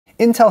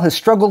Intel has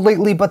struggled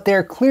lately, but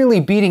they're clearly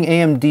beating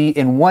AMD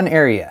in one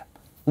area: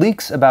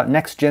 leaks about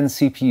next-gen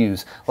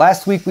CPUs.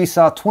 Last week we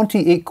saw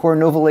 28-core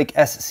Nova Lake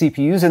S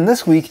CPUs, and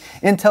this week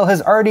Intel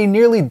has already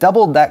nearly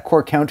doubled that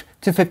core count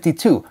to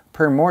 52,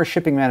 per more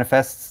shipping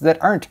manifests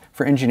that aren't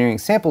for engineering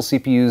sample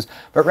CPUs,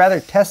 but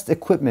rather test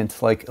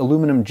equipment like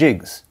aluminum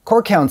jigs.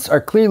 Core counts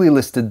are clearly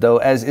listed though,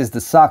 as is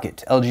the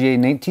socket, LGA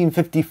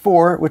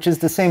 1954, which is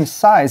the same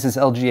size as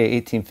LGA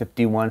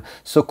 1851,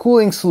 so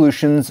cooling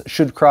solutions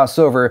should cross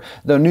over,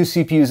 though new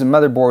CPUs and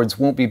motherboards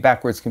won't be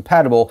backwards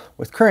compatible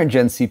with current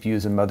gen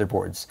CPUs and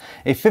motherboards.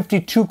 A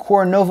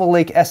 52-core Nova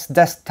Lake S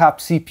desktop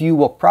CPU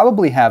will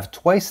probably have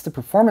twice the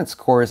performance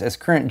cores as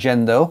current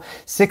gen though,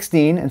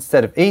 16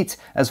 instead of 8,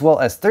 as well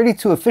as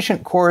 32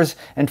 efficient cores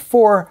and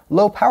 4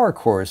 low power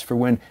cores for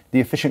when the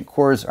efficient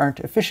cores aren't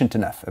efficient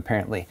enough,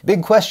 apparently.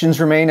 Big questions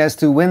remain as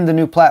to when the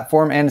new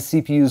platform and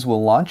CPUs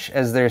will launch,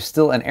 as there's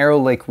still an Arrow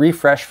Lake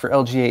refresh for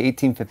LGA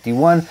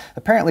 1851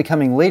 apparently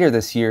coming later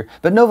this year,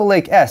 but Nova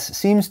Lake S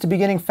seems to be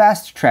getting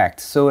fast-tracked,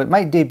 so it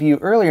might debut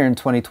earlier in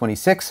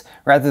 2026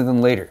 rather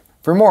than later.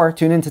 For more,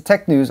 tune into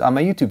tech news on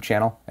my YouTube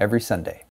channel every Sunday.